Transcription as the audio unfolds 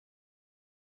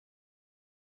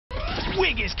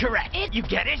Wig is correct. You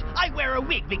get it? I wear a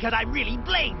wig because I'm really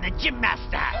Blaine, the gym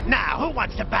master. Now, who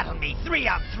wants to battle me 3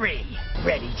 on 3?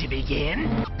 Ready to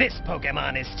begin? This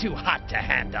Pokemon is too hot to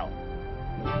handle.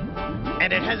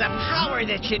 And it has a power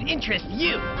that should interest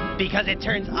you, because it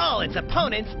turns all its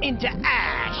opponents into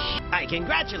ash. I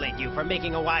congratulate you for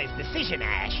making a wise decision,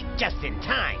 Ash, just in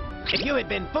time. If you had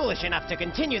been foolish enough to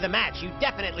continue the match, you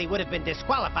definitely would have been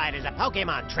disqualified as a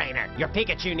Pokemon trainer. Your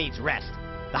Pikachu needs rest.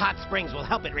 The hot springs will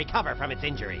help it recover from its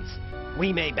injuries.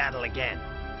 We may battle again,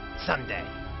 someday.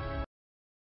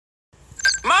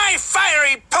 My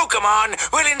fiery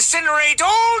Pokemon will incinerate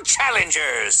all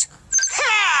challengers!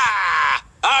 Ha!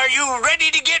 Are you ready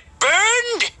to get